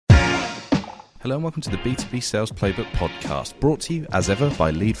Hello and welcome to the B2B Sales Playbook podcast, brought to you as ever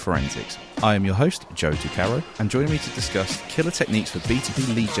by Lead Forensics. I am your host, Joe Ducaro, and joining me to discuss killer techniques for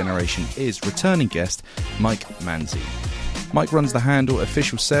B2B lead generation is returning guest, Mike Manzi. Mike runs the handle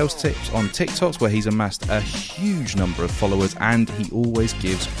Official Sales Tips on TikToks, where he's amassed a huge number of followers, and he always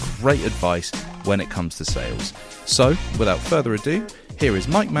gives great advice when it comes to sales. So, without further ado, here is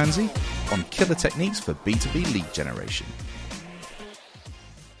Mike Manzi on killer techniques for B2B lead generation.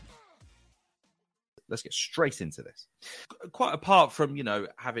 Let's get straight into this. Quite apart from,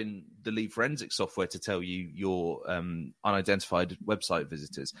 having the lead forensic software to tell you your unidentified website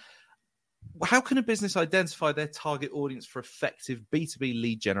visitors, how can a business identify their target audience for effective B2B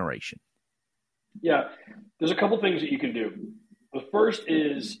lead generation? Yeah, there's a couple things that you can do. The first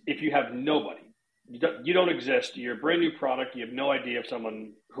is if you have nobody, you don't exist, you're a brand new product, you have no idea of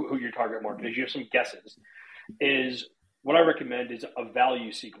someone who your target market is, you have some guesses, is what I recommend is a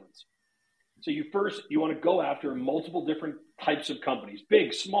value sequence. So you want to go after multiple different types of companies,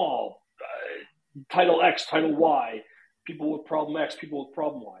 big, small, title X, title Y, people with problem X, people with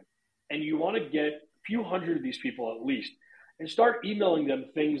problem Y. And you want to get a few hundred of these people at least and start emailing them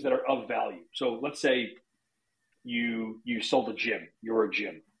things that are of value. So let's say you sold a gym, you're a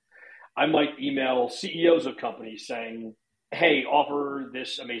gym. I might email CEOs of companies saying, hey, offer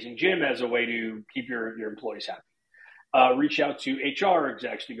this amazing gym as a way to keep your employees happy. Reach out to HR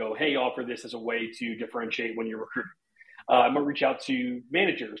execs to go, hey, offer this as a way to differentiate when you're recruiting. I'm going to reach out to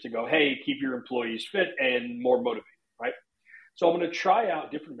managers to go, hey, keep your employees fit and more motivated, right? So I'm going to try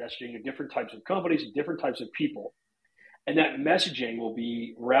out different messaging at different types of companies and different types of people. And that messaging will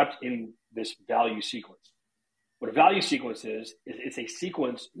be wrapped in this value sequence. What a value sequence is it's a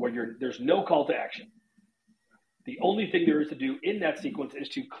sequence where there's no call to action. The only thing there is to do in that sequence is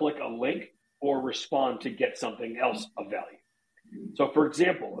to click a link or respond to get something else of value. So for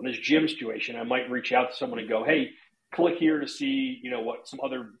example, in this gym situation, I might reach out to someone and go, hey, click here to see, what some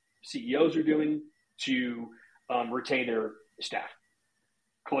other CEOs are doing to retain their staff.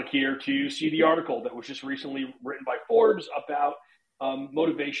 Click here to see the article that was just recently written by Forbes about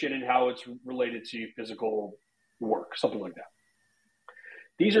motivation and how it's related to physical work, something like that.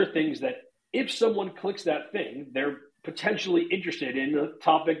 These are things that if someone clicks that thing, they're potentially interested in a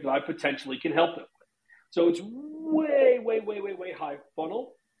topic that I potentially can help them with. So it's way, way, way, way, way high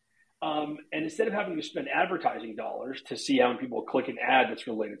funnel. And instead of having to spend advertising dollars to see how many people click an ad that's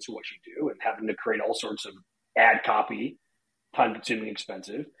related to what you do and having to create all sorts of ad copy, time-consuming,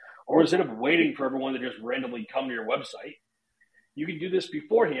 expensive, or instead of waiting for everyone to just randomly come to your website, you can do this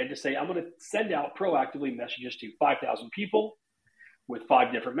beforehand to say, I'm going to send out proactively messages to 5,000 people with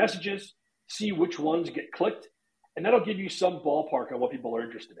 5 different messages, see which ones get clicked, and that'll give you some ballpark on what people are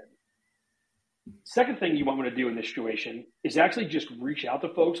interested in. Second thing you want to do in this situation is actually just reach out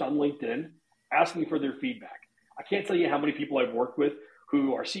to folks on LinkedIn, asking for their feedback. I can't tell you how many people I've worked with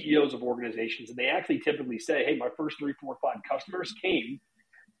who are CEOs of organizations, and they actually typically say, hey, my first 3, 4, 5 customers came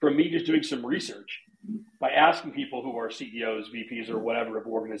from me just doing some research by asking people who are CEOs, VPs, or whatever of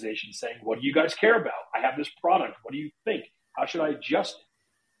organizations saying, what do you guys care about? I have this product. What do you think? How should I adjust it?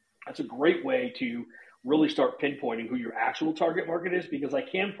 That's a great way to really start pinpointing who your actual target market is, because I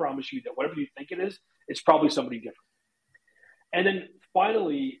can promise you that whatever you think it is, it's probably somebody different. And then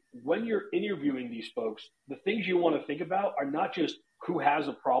finally, when you're interviewing these folks, the things you want to think about are not just who has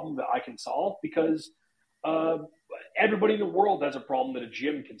a problem that I can solve, because everybody in the world has a problem that a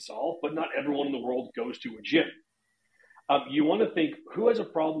gym can solve, but not everyone in the world goes to a gym. You want to think who has a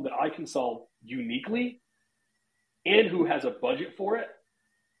problem that I can solve uniquely and who has a budget for it,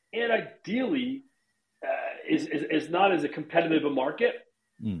 and ideally is not as a competitive a market,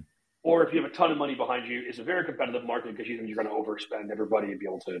 or if you have a ton of money behind you, is a very competitive market because you're going to overspend everybody and be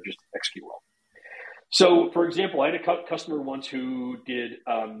able to just execute well. So, for example, I had a customer once who did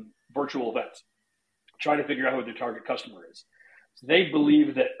virtual events, trying to figure out who their target customer is. So they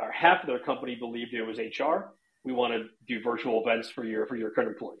believe that, or half of their company believed it was HR. We want to do virtual events for your current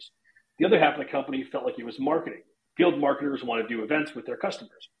employees. The other half of the company felt like it was marketing. Field marketers want to do events with their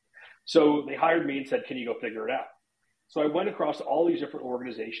customers. So they hired me and said, can you go figure it out? So I went across all these different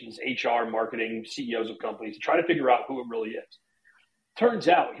organizations, HR, marketing, CEOs of companies, to try to figure out who it really is. Turns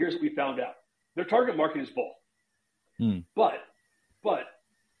out, here's what we found out. Their target market is both. But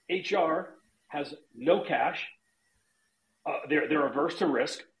HR has no cash. They're averse to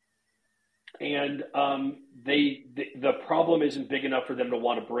risk. And the problem isn't big enough for them to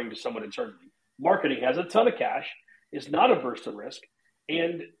want to bring to someone internally. Marketing has a ton of cash, is not averse to risk,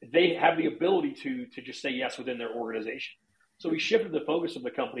 and they have the ability to just say yes within their organization. So we shifted the focus of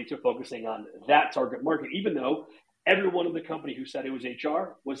the company to focusing on that target market, even though everyone in the company who said it was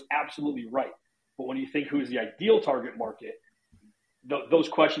HR was absolutely right. But when you think who's the ideal target market, those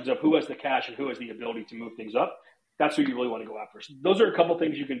questions of who has the cash and who has the ability to move things up, that's who you really want to go after. So those are a couple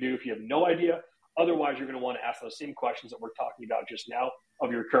things you can do if you have no idea. Otherwise, you're going to want to ask those same questions that we're talking about just now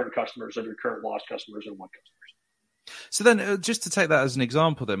of your current customers, of your current lost customers, and won customers. So then, just to take that as an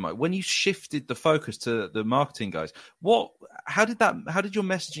example, then, Mike, when you shifted the focus to the marketing guys, how did your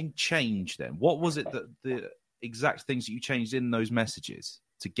messaging change then? What was it that the exact things that you changed in those messages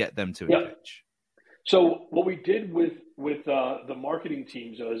to get them to engage? So what we did with the marketing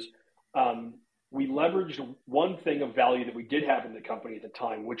teams was we leveraged one thing of value that we did have in the company at the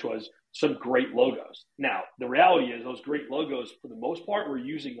time, which was some great logos. Now, the reality is those great logos, for the most part, were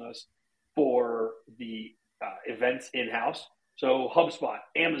using us for the events in-house. So HubSpot,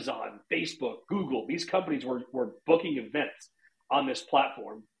 Amazon, Facebook, Google, these companies were booking events on this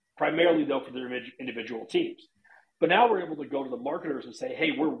platform, primarily, though, for their individual teams. But now we're able to go to the marketers and say,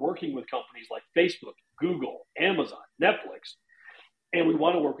 hey, we're working with companies like Facebook, Google, Amazon, Netflix, and we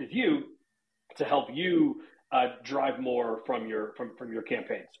want to work with you to help you drive more from your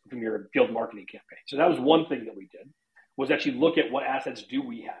campaigns, from your field marketing campaigns. So that was one thing that we did, was actually look at what assets do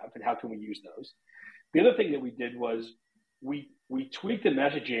we have and how can we use those. The other thing that we did was we tweaked the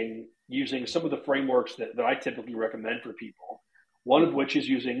messaging using some of the frameworks that I typically recommend for people, one of which is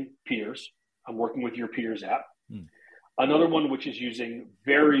using Peers. I'm working with your Peers app. Another one, which is using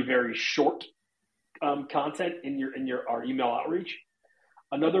very, very short content in our email outreach.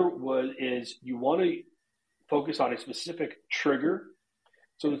 Another is you want to focus on a specific trigger.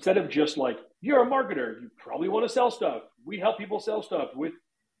 So instead of just like, you're a marketer, you probably want to sell stuff. We help people sell stuff with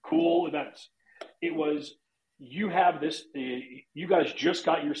cool events. It was, you have this, you guys just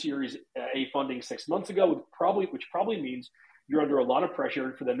got your Series A funding 6 months ago, which probably means you're under a lot of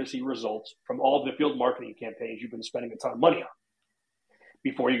pressure for them to see results from all of the field marketing campaigns you've been spending a ton of money on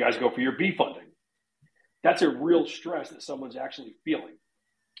before you guys go for your B funding. That's a real stress that someone's actually feeling.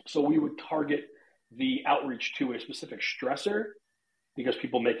 So we would target the outreach to a specific stressor because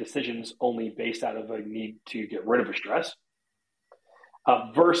people make decisions only based out of a need to get rid of a stress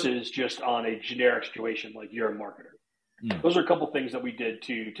versus just on a generic situation like you're a marketer. Those are a couple things that we did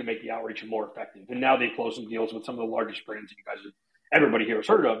to make the outreach more effective. And now they close some deals with some of the largest brands that you guys, everybody here has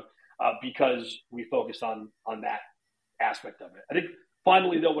heard of, because we focus on that aspect of it. I think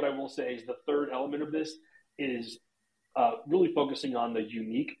finally, though, what I will say is the third element of this is really focusing on the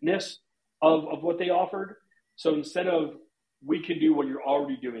uniqueness of what they offered. So instead of we can do what you're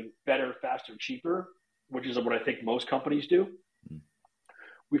already doing better, faster, cheaper, which is what I think most companies do,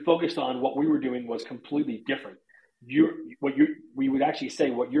 we focused on what we were doing was completely different. We would actually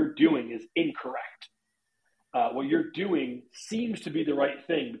say what you're doing is incorrect. What you're doing seems to be the right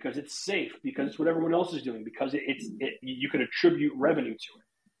thing because it's safe, because it's what everyone else is doing, because you can attribute revenue to it.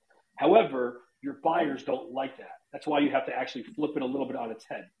 However, your buyers don't like that. That's why you have to actually flip it a little bit on its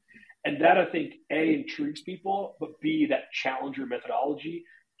head. And that, I think, A, intrigues people, but B, that challenger methodology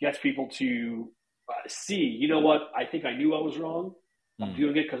gets people to see, you know what, I think I knew I was wrong. I'm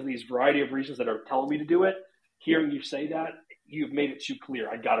doing it because of these variety of reasons that are telling me to do it. Hearing you say that, you've made it too clear.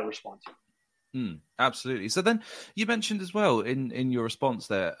 I got to respond to it. Absolutely. So then you mentioned as well in your response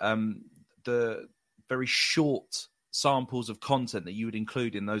there, the very short samples of content that you would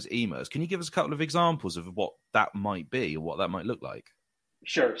include in those emails. Can you give us a couple of examples of what that might be or what that might look like?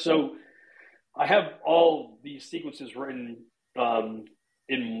 Sure. So I have all these sequences written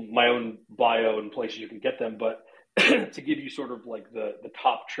in my own bio and places you can get them, but to give you sort of like the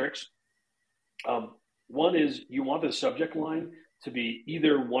top tricks, one is you want the subject line to be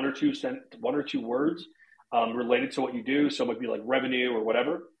either one or two words related to what you do. So it might be like revenue or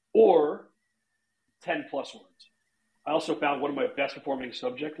whatever, or 10 plus words. I also found one of my best performing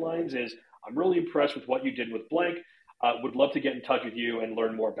subject lines is, I'm really impressed with what you did with blank. Would love to get in touch with you and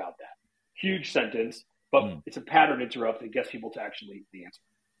learn more about that. Huge sentence, but it's a pattern interrupt that gets people to actually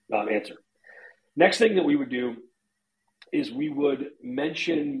answer. Next thing that we would do is we would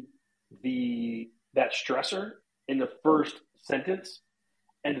mention that stressor in the first sentence,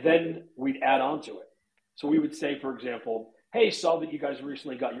 and then we'd add on to it. So we would say, for example, hey, saw that you guys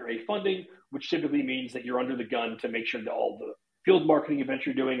recently got your A funding, which typically means that you're under the gun to make sure that all the field marketing events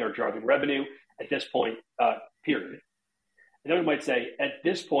you're doing are driving revenue at this point, period. And then we might say, at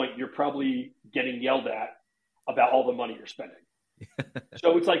this point, you're probably getting yelled at about all the money you're spending.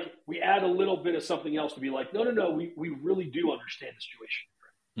 So it's like we add a little bit of something else to be like, no, we really do understand the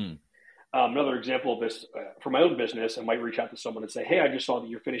situation. Another example of this for my own business, I might reach out to someone and say, hey, I just saw that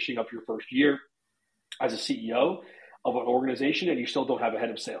you're finishing up your first year as a CEO of an organization and you still don't have a head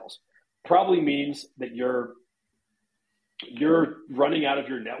of sales. Probably means that you're running out of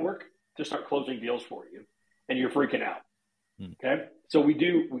your network to start closing deals for you, and you're freaking out. Okay. So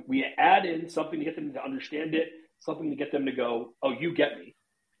we add in something to get them to understand it, something to get them to go, oh, you get me.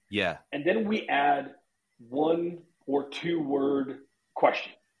 Yeah. And then we add 1 or 2 word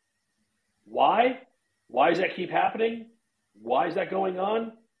question. Why? Why does that keep happening? Why is that going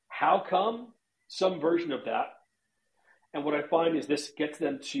on? How come? Some version of that. And what I find is this gets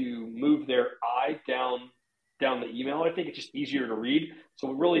them to move their eye down the email. I think it's just easier to read. So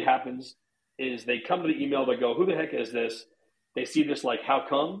what really happens is they come to the email, they go, who the heck is this? They see this like, how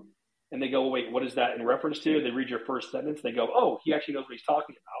come? And they go, wait, what is that in reference to? They read your first sentence. They go, oh, he actually knows what he's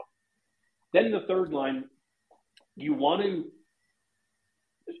talking about. Then in the third line, you want to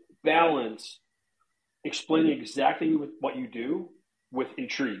balance explaining exactly what you do with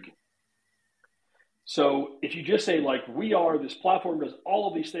intrigue. So if you just say like, we are, this platform does all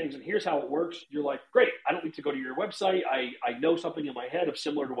of these things and here's how it works, you're like, great, I don't need to go to your website. I know something in my head of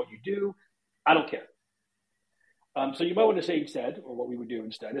similar to what you do. I don't care. So you might want to say instead, or what we would do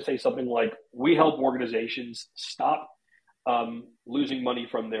instead, is say something like, we help organizations stop losing money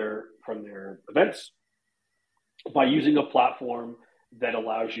from their events by using a platform that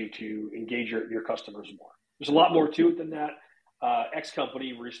allows you to engage your customers more. There's a lot more to it than that. X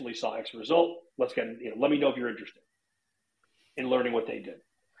company recently saw X result. Let me know if you're interested in learning what they did.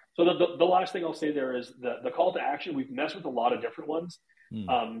 So the last thing I'll say there is the call to action. We've messed with a lot of different ones.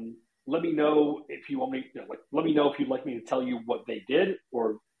 Let me know if you want me. Let me know if you'd like me to tell you what they did,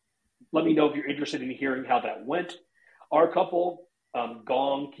 or let me know if you're interested in hearing how that went. Our couple,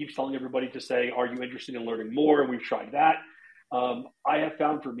 Gong, keeps telling everybody to say, "Are you interested in learning more?" And we've tried that. I have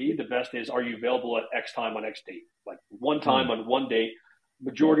found for me the best is, "Are you available at X time on X date?" Like one time on one date.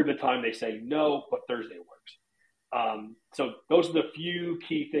 Majority of the time they say no, but Thursday works. So those are the few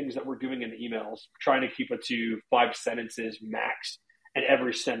key things that we're doing in the emails, trying to keep it to 5 sentences max, and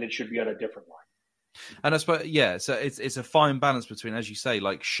every sentence should be on a different line. And I suppose, yeah, so it's a fine balance between, as you say,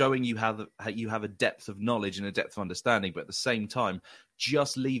 like showing you how you have a depth of knowledge and a depth of understanding, but at the same time,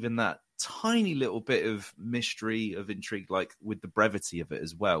 just leaving that tiny little bit of mystery, of intrigue, like with the brevity of it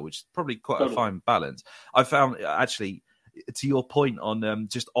as well, which is probably quite a fine balance. I found, actually, to your point on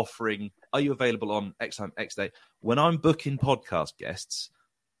just offering, are you available on X time, X day? When I'm booking podcast guests,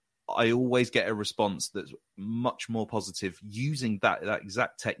 I always get a response that's much more positive using that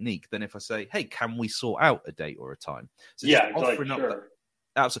exact technique than if I say, hey, can we sort out a date or a time? So yeah, offering like, sure.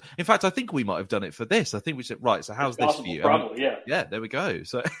 Absolutely. In fact, I think we might have done it for this. I think we said, right, so how's this for you? Probably, yeah. Yeah, there we go.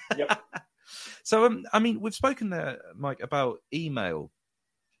 So, yep. So, I mean, we've spoken there, Mike, about email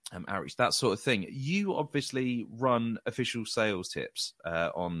outreach, that sort of thing. You obviously run official sales tips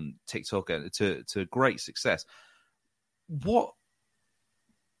on TikTok to great success. What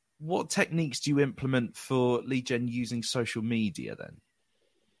techniques do you implement for lead gen using social media then?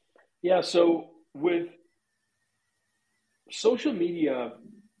 Yeah, so with social media,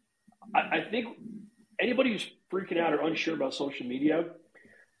 I think anybody who's freaking out or unsure about social media,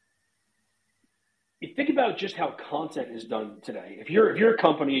 you think about just how content is done today. If you're a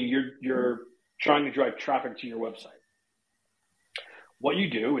company and you're trying to drive traffic to your website, what you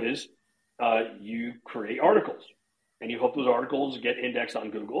do is you create articles, and you hope those articles get indexed on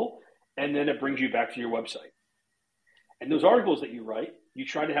Google, and then it brings you back to your website. And those articles that you write, you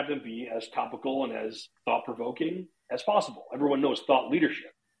try to have them be as topical and as thought-provoking as possible. Everyone knows thought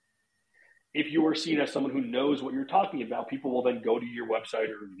leadership. If you are seen as someone who knows what you're talking about, people will then go to your website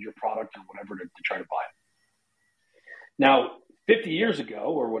or your product or whatever to try to buy it. Now, 50 years ago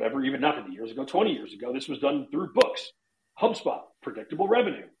or whatever, even not 50 years ago, 20 years ago, this was done through books. HubSpot, predictable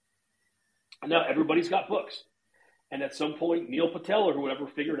revenue. And now everybody's got books. And at some point, Neil Patel or whoever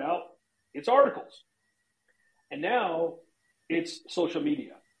figured out it's articles. And now it's social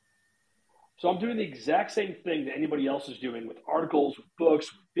media. So I'm doing the exact same thing that anybody else is doing with articles, with books,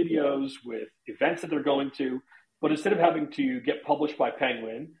 with videos, with events that they're going to. But instead of having to get published by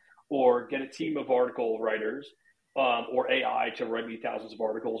Penguin or get a team of article writers or AI to write me thousands of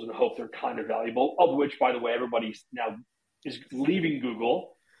articles and hope they're kind of valuable, of which, by the way, everybody now is leaving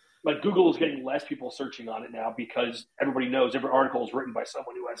Google. Like Google is getting less people searching on it now because everybody knows every article is written by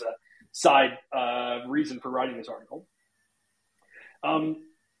someone who has a side reason for writing this article.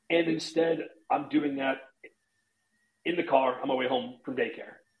 And instead, I'm doing that in the car on my way home from daycare.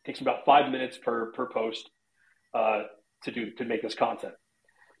 It takes about 5 minutes per post to make this content.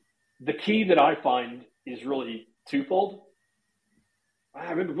 The key that I find is really twofold. I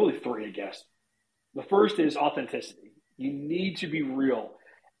remember really 3, I guess. The first is authenticity. You need to be real.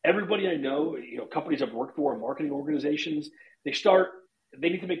 Everybody I know, companies I've worked for, marketing organizations, they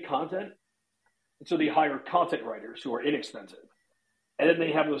need to make content. And so they hire content writers who are inexpensive. And then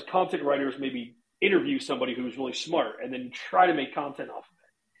they have those content writers maybe interview somebody who's really smart and then try to make content off of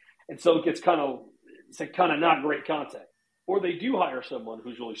it. And so it gets kind of not great content. Or they do hire someone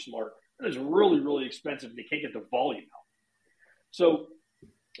who's really smart and is really, really expensive and they can't get the volume out. So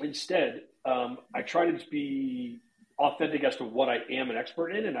instead, I try to just be authentic as to what I am an expert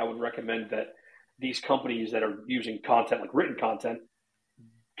in, and I would recommend that these companies that are using content, like written content,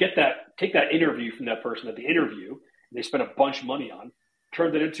 take that interview from that person at the interview, they spend a bunch of money on,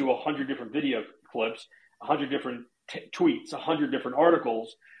 turn that into 100 different video clips, 100 different tweets, 100 different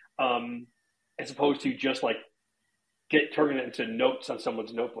articles, as opposed to just like turning it into notes on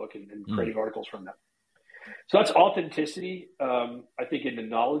someone's notebook and creating articles from that. So that's authenticity, I think, in the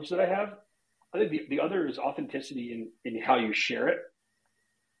knowledge that I have. I think the other is authenticity in how you share it.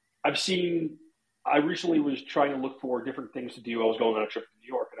 I recently was trying to look for different things to do. I was going on a trip to New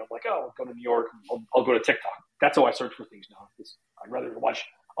York, and I'm like, I'll go to New York. I'll go to TikTok. That's how I search for things now. I'd rather watch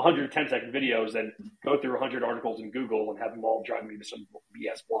 110-second videos than go through 100 articles in Google and have them all drive me to some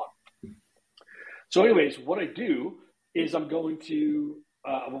BS blog. So anyways, what I do is I'm going to,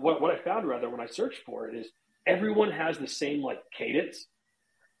 what I found rather when I searched for it is everyone has the same like cadence.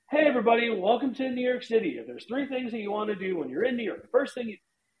 Hey, everybody, welcome to New York City. If there's 3 things that you want to do when you're in New York, the first thing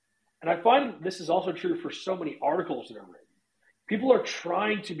and I find this is also true for so many articles that are written. People are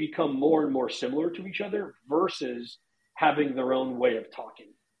trying to become more and more similar to each other versus having their own way of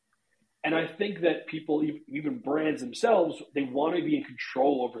talking. And I think that people, even brands themselves, they want to be in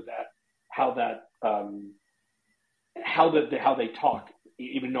control over that, how they talk,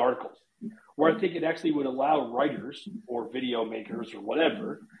 even in articles. Where I think it actually would allow writers or video makers or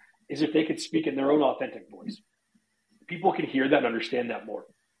whatever, is if they could speak in their own authentic voice. People can hear that and understand that more.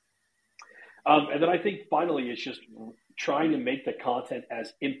 And then I think finally it's just trying to make the content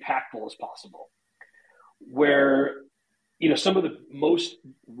as impactful as possible. Where, some of the most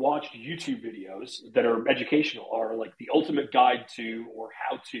watched YouTube videos that are educational are like the ultimate guide to or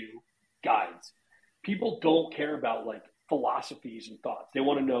how-to guides. People don't care about like philosophies and thoughts. They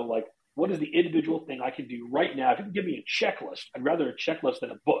want to know like, what is the individual thing I can do right now? If you can give me a checklist, I'd rather a checklist than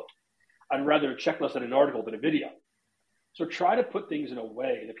a book. I'd rather a checklist than an article than a video. So try to put things in a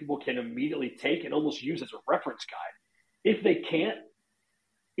way that people can immediately take and almost use as a reference guide. If they can't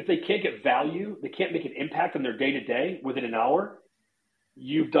get value, they can't make an impact on their day-to-day within an hour,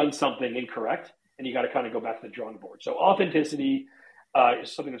 you've done something incorrect and you got to kind of go back to the drawing board. So authenticity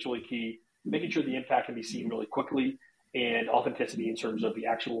is something that's really key. Making sure the impact can be seen really quickly, and authenticity in terms of the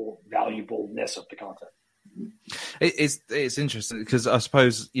actual valuableness of the content. It's interesting because I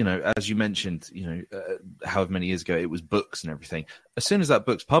suppose, as you mentioned, however many years ago it was books and everything. As soon as that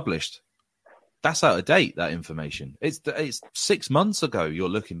book's published, that's out of date, that information. It's 6 months ago you're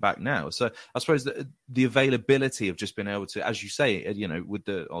looking back now. So I suppose the availability of just being able to, as you say, with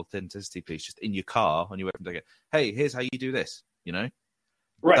the authenticity piece, just in your car on your way to go, hey, here's how you do this,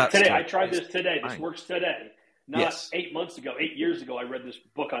 Right. Today, I tried this today. This works today. Not 8 months ago, 8 years ago, I read this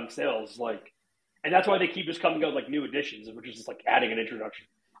book on sales. And that's why they keep just coming out like new editions, which is just like adding an introduction.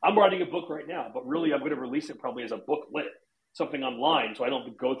 I'm writing a book right now, but really I'm going to release it probably as a booklet, something online, so I don't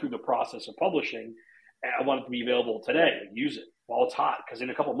have to go through the process of publishing. I want it to be available today and use it while it's hot, because in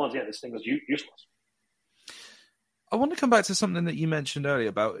a couple of months, this thing was useless. I want to come back to something that you mentioned earlier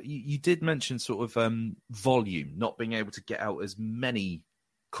about, you did mention sort of volume, not being able to get out as many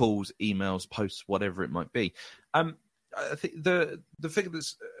calls, emails, posts, whatever it might be. I think the figure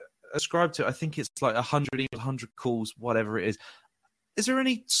that's ascribed to, I think it's like 100 emails, 100 calls, whatever it is. Is there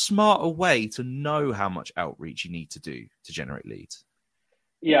any smarter way to know how much outreach you need to do to generate leads?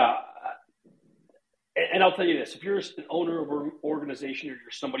 Yeah. And I'll tell you this, if you're an owner of an organization or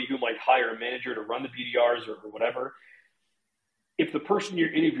you're somebody who might hire a manager to run the BDRs or whatever, if the person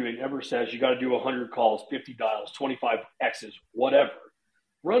you're interviewing ever says you got to do 100 calls, 50 dials, 25 X's, whatever,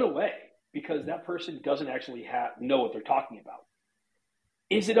 run away, because that person doesn't actually know what they're talking about.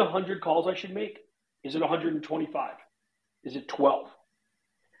 Is it 100 calls I should make? Is it 125? Is it 12?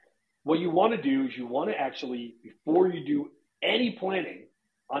 What you want to do is you want to actually, before you do any planning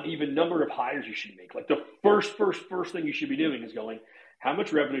on even number of hires you should make, like the first thing you should be doing is going, how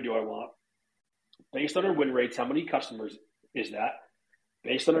much revenue do I want? Based on our win rates, how many customers is that?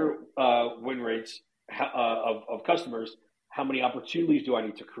 Based on our win rates of customers, how many opportunities do I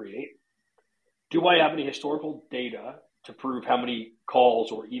need to create? Do I have any historical data to prove how many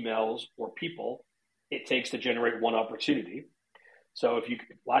calls or emails or people it takes to generate one opportunity? So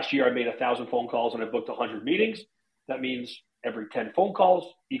last year I made 1,000 phone calls and I booked 100 meetings. That means every 10 phone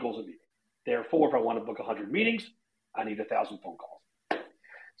calls equals a meeting. Therefore, if I want to book 100 meetings, I need 1,000 phone calls.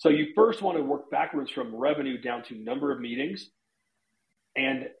 So you first want to work backwards from revenue down to number of meetings.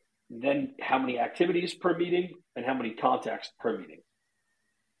 and then how many activities per meeting and how many contacts per meeting.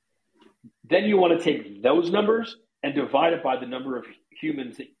 Then you want to take those numbers and divide it by the number of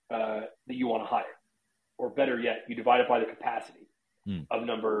humans that you want to hire. Or better yet, you divide it by the capacity of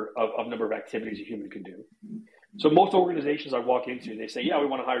number of activities a human can do. So most organizations I walk into, they say, yeah, we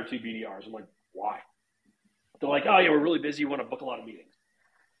want to hire 2 BDRs. I'm like, why? They're like, oh, yeah, we're really busy. We want to book a lot of meetings.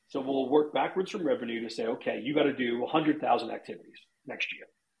 So we'll work backwards from revenue to say, okay, you got to do 100,000 activities next year.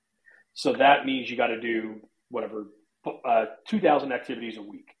 So that means you got to do 2,000 activities a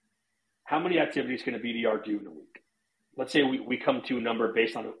week. How many activities can a BDR do in a week? Let's say we come to a number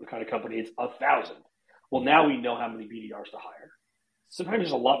based on the kind of company, it's 1,000. Well, now we know how many BDRs to hire. Sometimes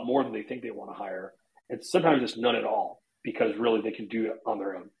it's a lot more than they think they want to hire. And sometimes it's none at all because really they can do it on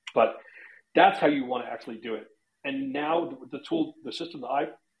their own. But that's how you want to actually do it. And now the system that I've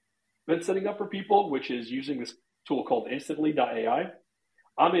been setting up for people, which is using this tool called instantly.ai,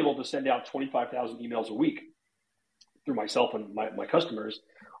 I'm able to send out 25,000 emails a week through myself and my customers,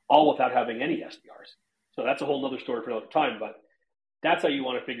 all without having any SDRs. So that's a whole other story for another time, but that's how you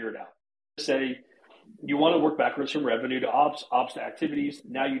want to figure it out. Say you want to work backwards from revenue to ops to activities.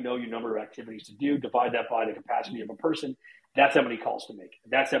 Now you know your number of activities to do, divide that by the capacity of a person. That's how many calls to make.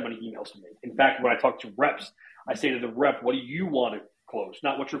 That's how many emails to make. In fact, when I talk to reps, I say to the rep, what do you want to close?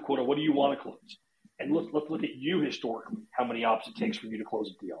 Not what's your quota, what do you want to close? And let's look at you historically, how many ops it takes for you to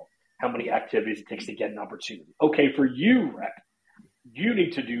close a deal, how many activities it takes to get an opportunity. Okay, for you, rep, you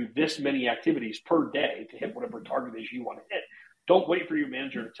need to do this many activities per day to hit whatever target is you want to hit. Don't wait for your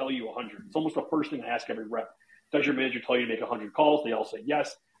manager to tell you 100. It's almost the first thing I ask every rep. Does your manager tell you to make 100 calls? They all say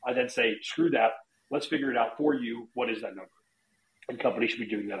yes. I then say, screw that. Let's figure it out for you. What is that number? And companies should be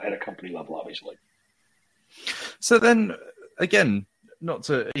doing that at a company level, obviously. So then, again, not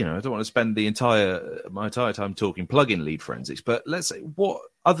to, I don't want to spend my entire time talking plug-in lead forensics, but let's say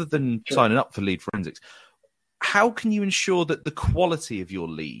other than signing up for lead forensics, how can you ensure that the quality of your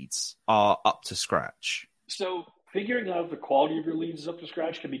leads are up to scratch? So figuring out if the quality of your leads is up to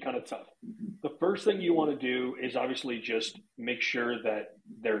scratch can be kind of tough. The first thing you want to do is obviously just make sure that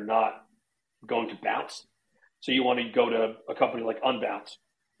they're not going to bounce. So you want to go to a company like Unbounce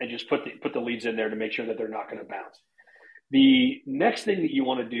and just put the leads in there to make sure that they're not going to bounce. The next thing that you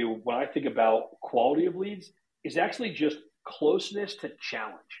want to do when I think about quality of leads is actually just closeness to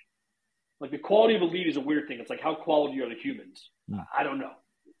challenge. Like the quality of a lead is a weird thing. It's like, how quality are the humans? I don't know.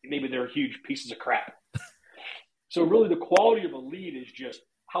 Maybe they're huge pieces of crap. So really the quality of a lead is just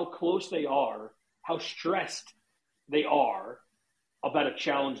how close they are, how stressed they are about a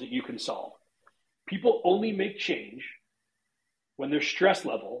challenge that you can solve. People only make change when their stress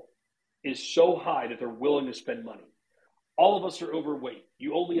level is so high that they're willing to spend money. All of us are overweight.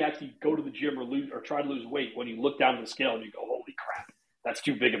 You only actually go to the gym or try to lose weight when you look down the scale and you go, holy crap, that's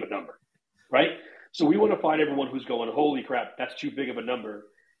too big of a number, right? So we want to find everyone who's going, holy crap, that's too big of a number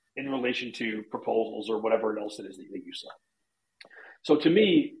in relation to proposals or whatever else it is that you sell. So to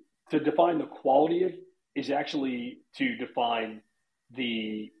me, to define the quality is actually to define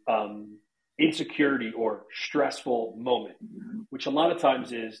the insecurity or stressful moment, which a lot of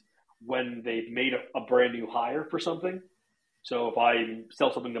times is when they've made a brand new hire for something. So if I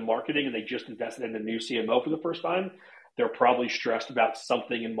sell something to marketing and they just invested in a new CMO for the first time, they're probably stressed about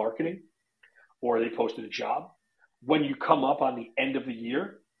something in marketing, or they posted a job. When you come up on the end of the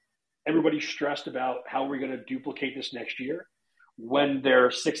year, everybody's stressed about how we're going to duplicate this next year. When they're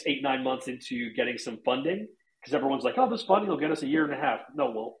 6, 8, 9 months into getting some funding, because everyone's like, oh, this funding will get us a year and a half.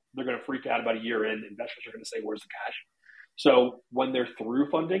 No, well, they're going to freak out about a year in. Investors are going to say, where's the cash? So when they're through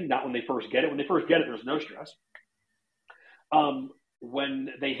funding, not when they first get it. When they first get it, there's no stress. When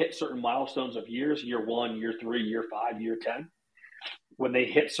they hit certain milestones of years, year 1, year 3, year 5, year 10, when they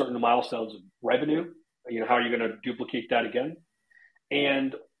hit certain milestones of revenue, how are you going to duplicate that again?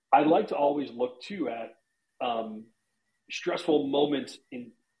 And I like to always look too at stressful moments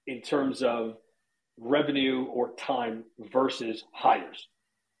in terms of revenue or time versus hires.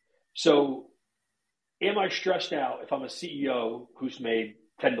 So am I stressed out if I'm a CEO who's made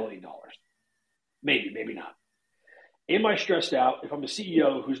 $10 million? Maybe, maybe not. Am I stressed out if I'm a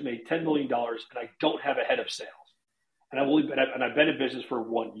CEO who's made $10 million and I don't have a head of sales and I've been in business for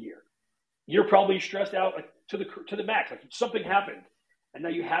 1 year? You're probably stressed out to the max. Like something happened and now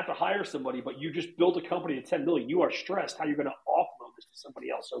you have to hire somebody, but you just built a company at 10 million. You are stressed how you're going to offload this to somebody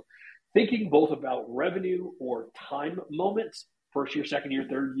else. So thinking both about revenue or time moments, first year, second year,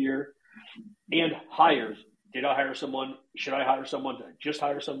 third year, and hires. Did I hire someone? Should I hire someone? Did I just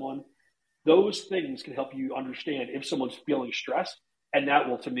hire someone? Those things can help you understand if someone's feeling stressed, and that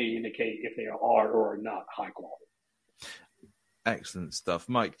will, to me, indicate if they are or are not high quality. Excellent stuff,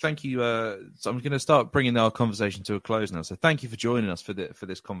 Mike. Thank you. So I'm going to start bringing our conversation to a close now. So thank you for joining us for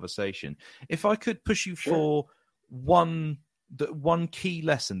this conversation. If I could push you for one key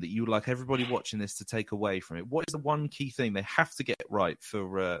lesson that you would like everybody watching this to take away from it, what is the one key thing they have to get right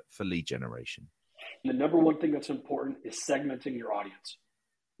for lead generation? The number one thing that's important is segmenting your audience.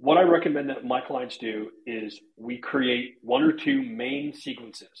 What I recommend that my clients do is we create 1 or 2 main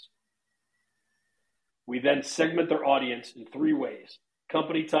sequences. We then segment their audience in 3 ways: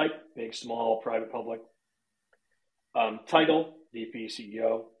 company type, big, small, private, public; title, VP,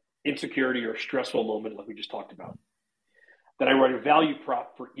 CEO; insecurity or stressful moment, like we just talked about. Then I write a value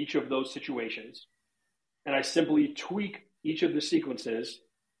prop for each of those situations, and I simply tweak each of the sequences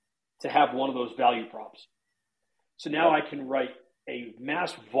to have one of those value props. So now I can write a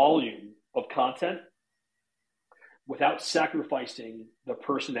mass volume of content without sacrificing the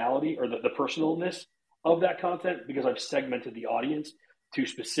personality or the personalness of that content, because I've segmented the audience to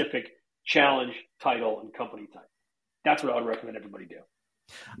specific challenge, title, and company type. That's what I would recommend everybody do.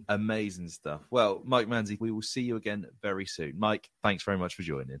 Amazing stuff. Well, Mike Manzi, we will see you again very soon. Mike, thanks very much for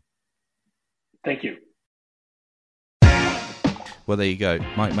joining. Thank you. Well, there you go.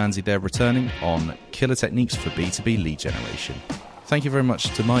 Mike Manzi there, returning on killer techniques for B2B lead generation. Thank you very much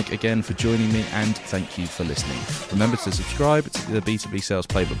to Mike again for joining me, and thank you for listening. Remember to subscribe to the B2B Sales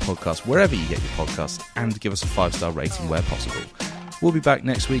Playbook podcast wherever you get your podcasts, and give us a 5-star rating where possible. We'll be back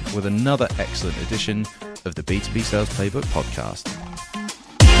next week with another excellent edition of the B2B Sales Playbook podcast.